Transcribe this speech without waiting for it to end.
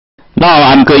Now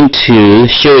I'm going to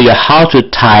show you how to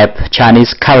type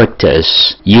Chinese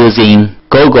characters using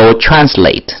Google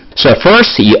Translate. So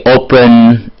first you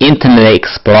open Internet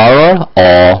Explorer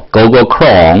or Google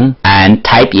Chrome and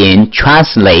type in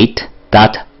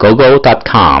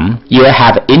translate.google.com. You will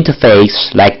have an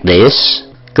interface like this.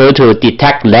 Go to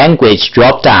Detect Language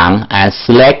drop-down and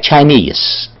select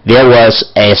Chinese. There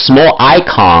was a small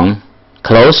icon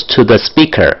close to the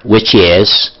speaker which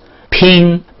is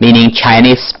Pin, meaning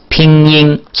Chinese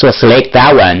Pinyin. So select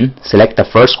that one, select the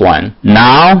first one.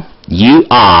 Now you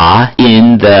are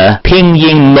in the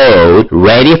Pinyin mode,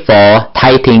 ready for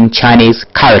typing Chinese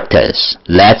characters.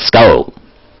 Let's go.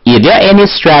 Is there any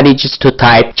strategies to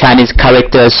type Chinese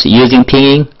characters using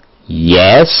Pinyin?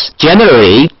 Yes.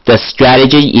 Generally, the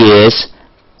strategy is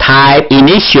type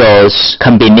initials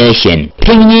combination.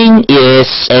 Pinyin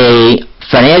is a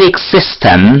phonetic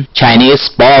system Chinese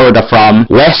borrowed from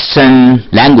Western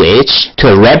language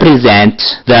to represent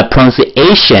the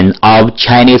pronunciation of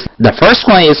Chinese. The first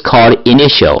one is called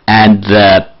initial, and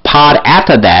the part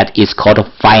after that is called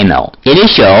final.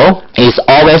 Initial is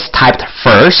always typed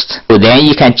first, then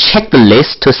you can check the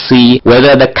list to see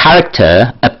whether the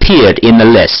character appeared in the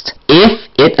list. If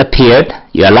it appeared,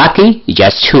 you're lucky, you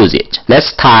just choose it.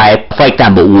 Let's type, for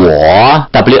example, 我,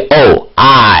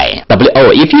 W-O-I,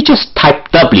 W-O. If you just type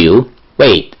W,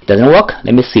 wait, doesn't work?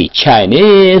 Let me see.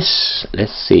 Chinese,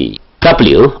 let's see.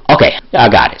 W, okay, I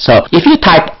got it. So if you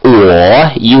type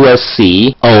我, you will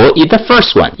see O is the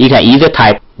first one. You can either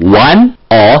type 1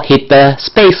 or hit the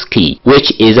space key,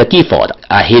 which is a default.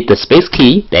 I hit the space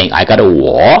key, then I got a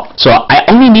我. So I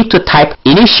only need to type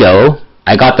initial,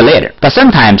 I got the letter. But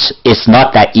sometimes it's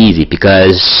not that easy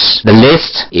because the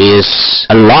list is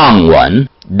a long one.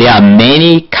 There are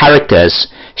many characters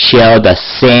share the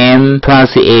same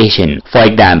pronunciation. For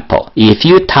example, if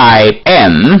you type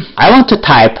M, I want to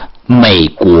type 美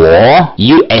国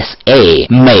USA,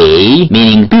 美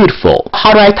meaning beautiful.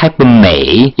 How do I type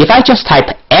美? If I just type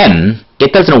M,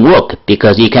 it doesn't work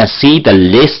because you can see the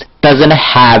list doesn't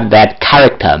have that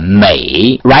character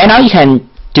美. Right now you can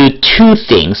do two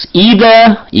things.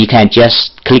 Either you can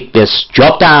just click this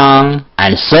drop down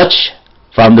and search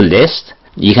from the list.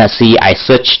 You can see I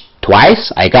searched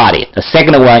twice, I got it. The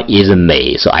second one is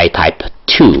美, so I type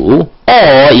 2.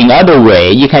 Or in other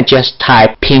way, you can just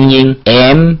type Pinyin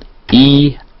M-E-I.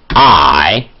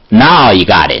 Now you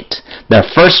got it. The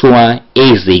first one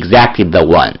is exactly the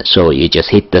one. So you just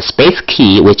hit the space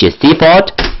key, which is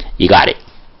default. You got it.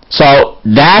 So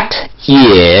that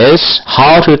is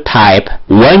how to type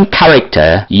one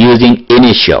character using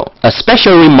initial. A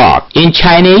special remark. In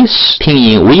Chinese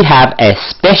Pinyin, we have a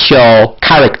special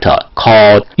character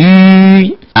called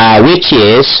yu, which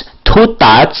is 2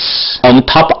 dots on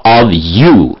top of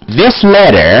U. This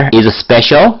letter is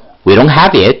special. We don't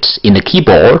have it in the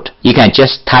keyboard. You can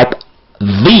just type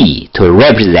V to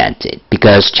represent it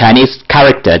because Chinese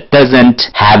character doesn't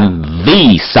have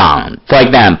V sound. For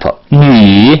example,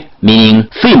 女 meaning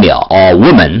female or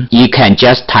woman, you can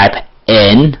just type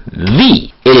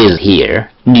NV. It is here,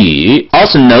 女.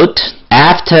 Also note,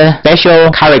 after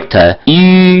special character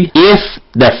yu, if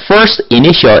the first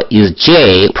initial is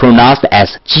J pronounced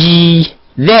as G,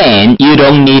 then you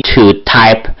don't need to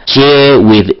type J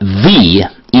with V.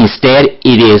 Instead,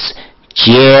 it is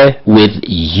J with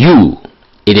U.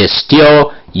 It is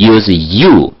still use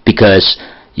U because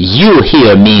U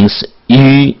here means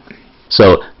yu.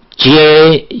 So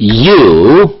J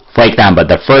U, for example,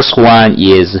 the first one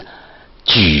is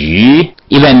举.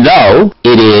 Even though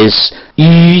it is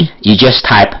yu, you just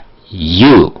type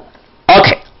U.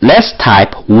 Okay, let's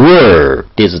type word.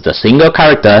 This is the single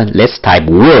character. Let's type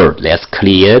word. Let's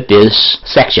clear this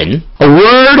section. A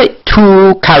word,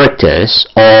 2 characters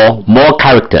or more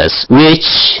characters,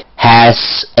 which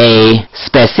has a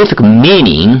specific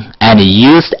meaning and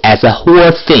used as a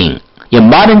whole thing. In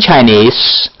modern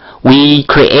Chinese, we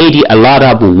created a lot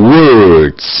of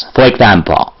words. For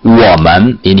example, 我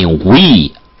们 meaning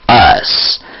we,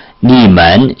 us, 你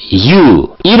们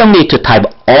you. You don't need to type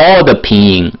all the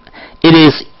pinyin. It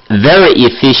is very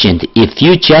efficient if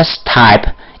you just type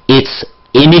its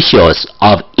initials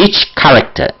of each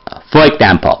character. For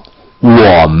example,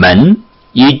 我们,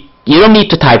 you don't need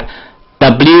to type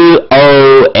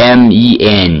W-O-M-E-N.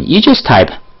 You just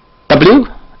type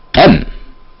W-M.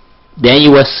 Then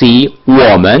you will see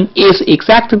我们 is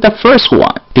exactly the first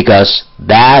one because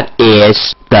that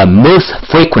is the most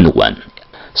frequent one.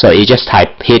 So you just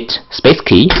hit space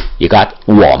key, you got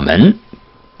我们.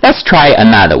 Let's try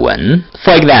another one.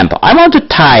 For example, I want to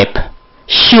type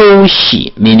休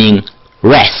息 meaning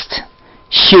rest.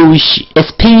 休息.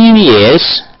 Its pinyin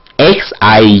is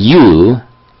X-I-U-X-I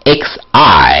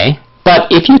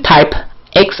But if you type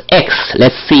XX,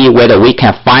 let's see whether we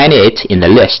can find it in the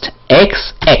list.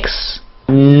 XX.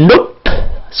 Nope.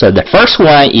 So the first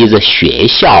one is 学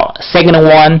校, second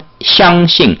one 相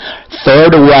信,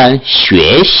 third one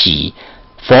学习,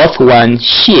 fourth one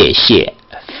谢谢,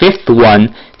 fifth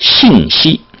one 信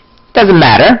息. Doesn't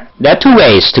matter. There are two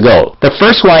ways to go. The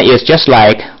first one is just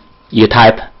like you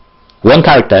type one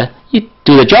character, you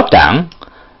do the drop down.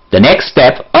 The next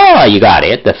step, oh, you got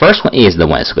it. The first one is the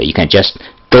one, so you can just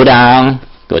go down,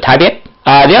 go type it.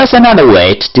 There's another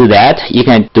way to do that. You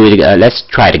can do it. Let's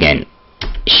try it again.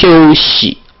 休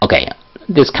息. Okay,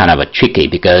 this is kind of tricky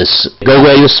because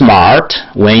Google is smart.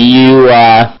 When you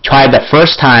try the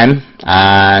first time,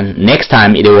 next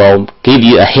time it will give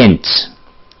you a hint,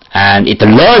 and it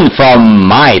learned from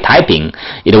my typing.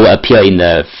 It will appear in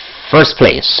the first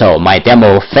place. So my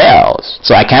demo fails.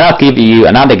 So I cannot give you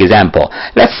another example.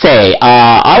 Let's say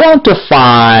I want to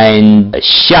find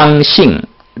相信.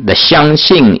 The 相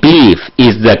信 belief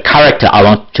is the character I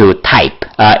want to type.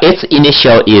 Its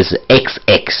initial is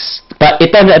XX, but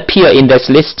it doesn't appear in this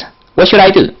list. What should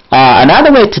I do? Another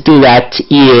way to do that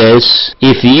is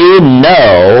if you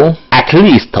know at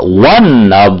least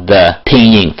one of the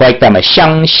pinyin. For example,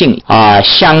 相信.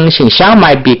 相信 xiang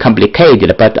might be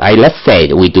complicated, but let's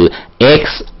say we do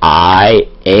XIANG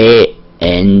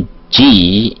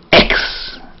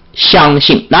X. 相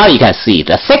信. Now you can see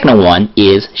the second one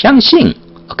is 相信.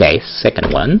 Okay,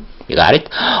 second one, you got it.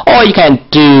 Or you can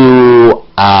do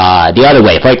the other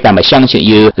way. For example, 相信,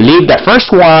 you leave the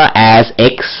first one as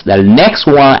X, the next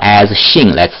one as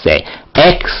信. Let's say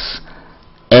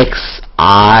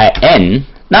XXIN.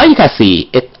 Now you can see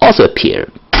it also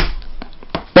appeared.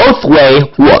 Both way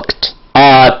worked.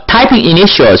 Typing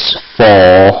initials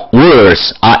for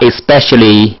words are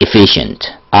especially efficient.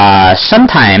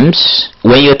 Sometimes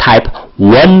when you type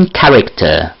one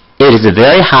character, it is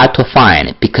very hard to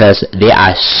find because there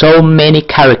are so many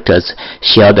characters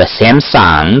share the same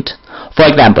sound. For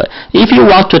example, if you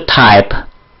want to type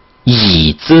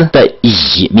椅子 the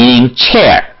椅 meaning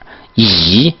chair,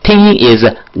 椅 pinyin is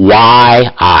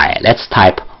YI. Let's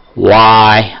type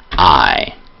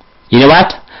YI. You know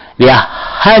what? There are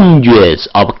hundreds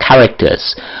of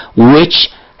characters which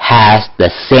has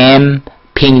the same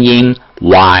pinyin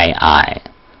YI.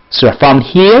 So from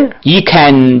here, you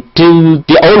can do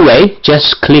the old way.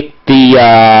 Just click the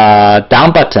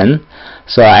down button.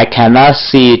 So I cannot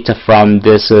see it from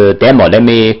this demo. Let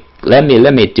me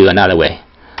do another way.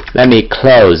 Let me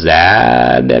close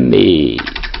that.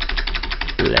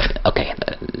 Okay,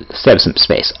 save some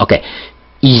space. Okay,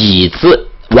 椅子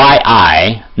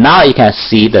YI. Now you can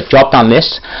see the drop down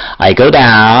list. I go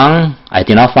down. I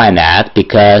did not find that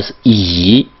because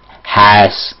椅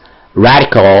has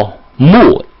radical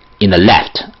mood in the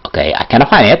left. Okay, I cannot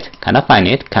find it.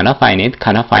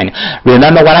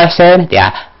 Remember what I said? There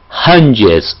are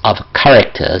hundreds of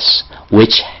characters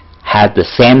which have the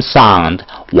same sound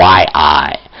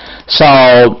YI.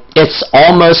 So it's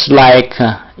almost like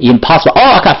impossible.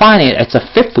 Oh, I can find it. It's a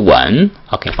fifth one.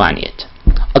 Okay, find it.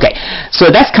 Okay,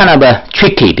 so that's kind of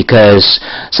tricky because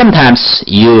sometimes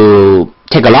you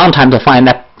take a long time to find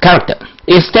that character.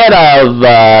 Instead of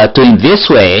doing this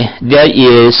way, there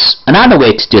is another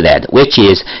way to do that, which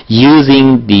is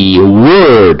using the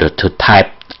word to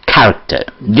type character.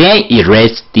 Then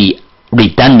erase the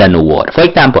redundant word. For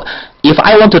example, if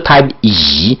I want to type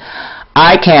椅,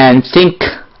 I can think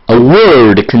a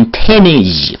word containing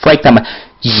椅. For example,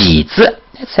 椅子.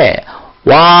 Let's say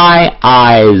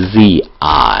YIZI.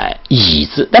 椅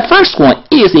子. The first one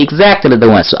is exactly the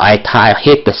one. So I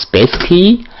hit the space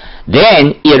key.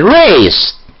 Then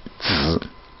erase 子.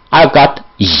 I've got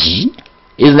椅.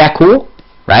 Is that cool?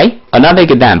 Right? Another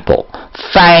example.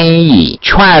 翻译.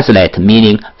 Translate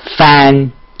meaning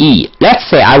翻译. Let's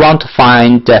say I want to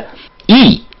find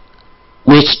E,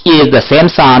 which is the same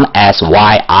sound as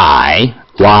YI.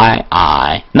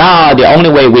 YI. Now the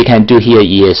only way we can do here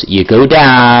is you go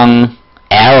down,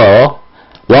 arrow,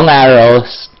 one arrow,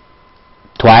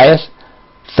 twice,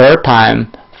 third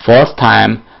time, fourth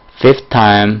time, fifth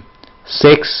time,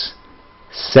 6,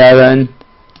 7,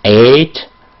 8,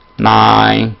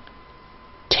 9,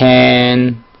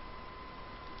 10,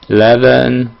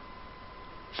 11,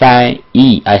 翻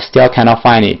译. I still cannot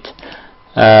find it.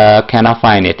 Cannot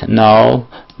find it. No.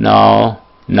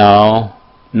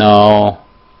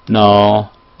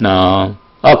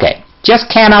 Okay, just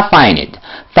cannot find it.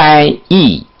 翻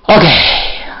译. Okay,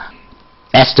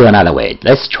 let's do another way.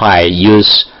 Let's try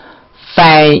use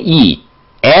翻译.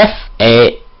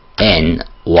 FANYI.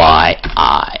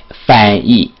 翻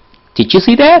译. Did you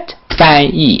see that? 翻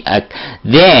译.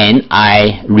 Then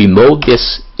I remove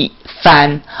this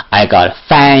翻. I got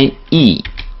翻译.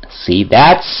 See,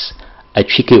 that's a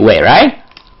tricky way, right?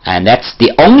 And that's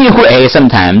the only way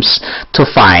sometimes to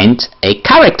find a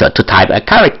character, to type a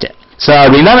character. So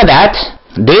remember that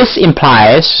this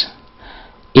implies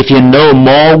if you know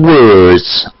more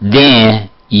words,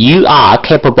 then you are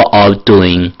capable of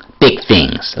doing big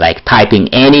things like typing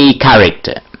any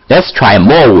character. Let's try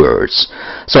more words.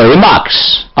 So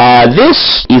remarks.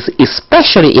 This is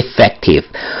especially effective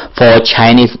for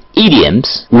Chinese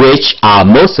idioms, which are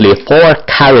mostly 4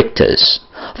 characters.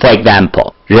 For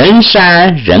example, 人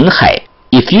山人海.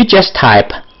 If you just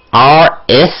type RSRH,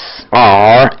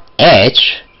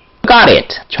 got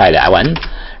it. Try that one.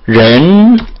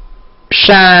 人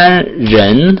山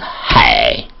人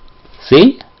海.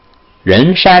 See?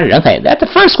 人山人海. That's the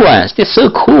first one. It's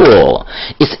so cool.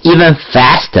 It's even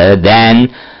faster than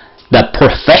the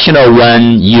professional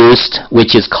one used,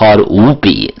 which is called 五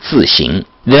笔字形.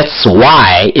 That's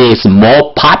why it is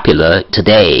more popular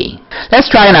today. Let's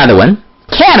try another one.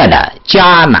 Canada,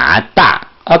 加拿大.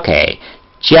 Okay,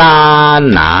 加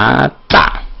拿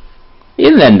大.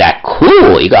 Isn't that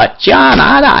cool? You got 加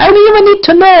拿大. I don't even need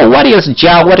to know what is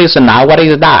加, what is 拿, what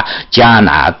is 大. 加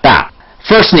拿大.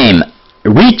 First name,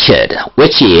 Richard,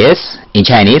 which is, in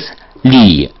Chinese,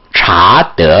 理查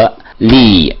德.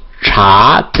 理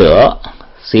查德.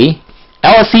 See?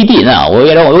 LCD. No,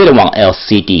 we don't want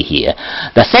LCD here.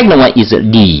 The second one is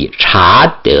理查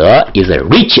德, is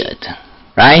Richard.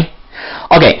 Right?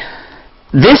 Okay.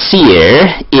 This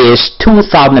year is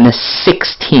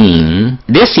 2016.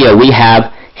 This year we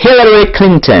have Hillary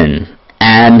Clinton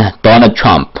and Donald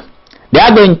Trump. They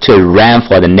are going to run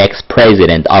for the next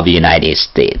president of the United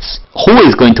States. Who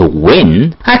is going to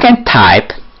win? I can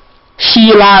type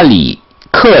希拉里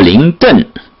克林顿,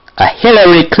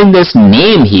 Hillary Clinton's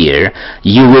name here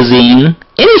using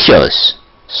initials.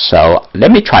 So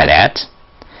let me try that.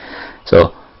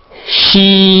 So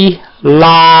希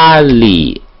拉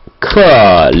里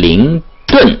克林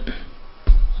顿.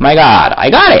 My God, I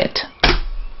got it.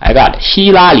 I got it.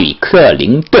 希拉里克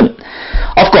林顿.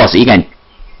 Of course, you can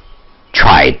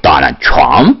try Donald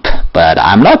Trump, but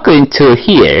I'm not going to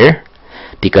here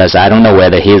because I don't know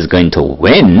whether he's going to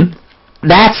win.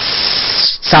 That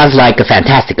sounds like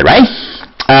fantastic, right?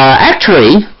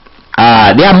 Actually,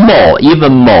 there are more,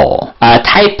 even more.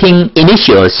 Typing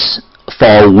initials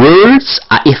for words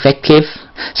are effective.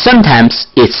 Sometimes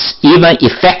it's even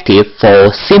effective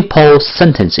for simple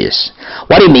sentences.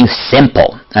 What do you mean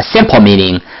simple? Simple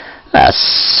meaning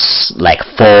like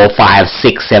 4, 5,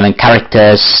 6, 7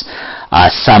 characters.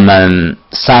 Some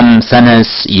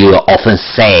sentence you often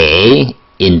say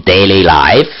in daily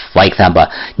life. For example,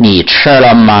 你吃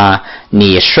了吗？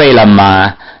你睡了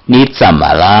吗？你怎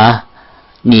么了？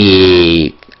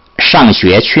你上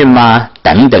学去吗？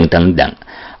等等等等。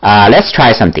Let's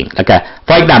try something. Okay.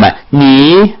 For example,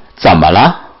 你怎么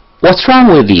了？ What's wrong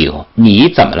with you? 你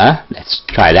怎么了？ Let's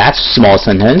try that small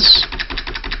sentence.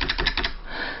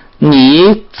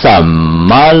 你怎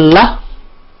么了？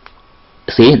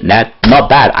 See, that's not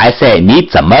bad. I say 你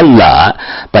怎么了?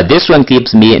 But this one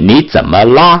gives me 你怎么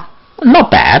了? Not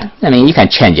bad. I mean, you can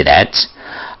change that.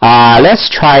 Let's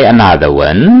try another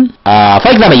one.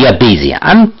 For example, you're busy.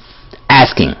 I'm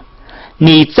asking,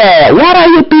 你在 What are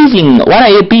you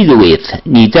busy with?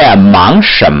 你在忙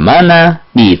什么呢？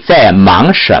你在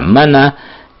忙什么呢？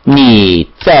你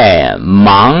在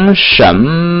忙什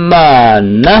么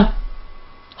呢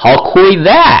？How cool is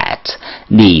that?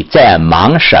 你在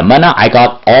忙什么呢? I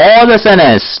got all the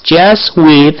sentence just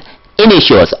with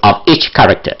initials of each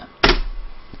character.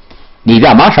 你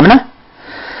在忙什么呢？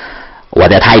我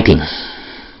在 typing.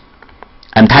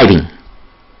 I'm typing.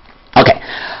 Okay.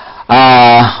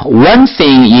 One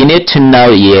thing you need to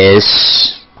know is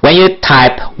when you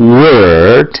type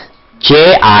word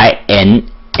Jin'an,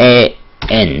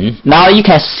 now you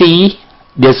can see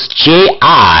this Ji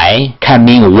can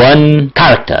mean one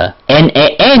character,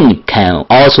 Nan can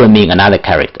also mean another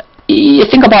character. You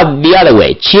think about the other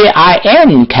way.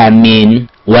 Jin can mean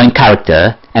one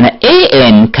character and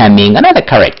An can mean another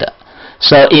character.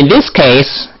 So in this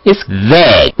case, it's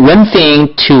vague. One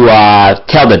thing to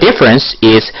tell the difference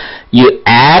is you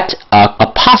add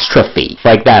apostrophe.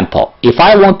 For example, if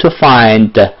I want to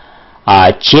find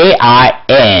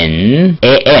Jin'an,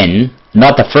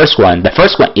 not the first one. The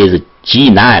first one is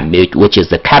Jinan, which is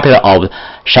the capital of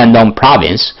Shandong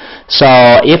province. So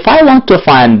if I want to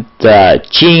find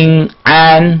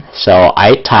Jin'an, so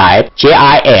I type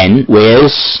Jin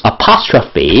with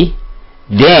apostrophe,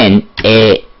 then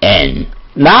An.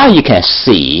 Now you can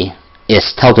see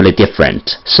it's totally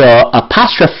different. So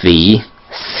apostrophe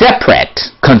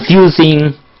separate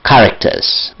confusing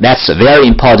characters. That's very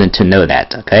important to know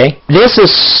that, okay? This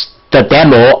is the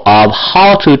demo of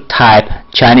how to type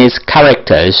Chinese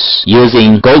characters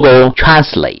using Google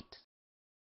Translate.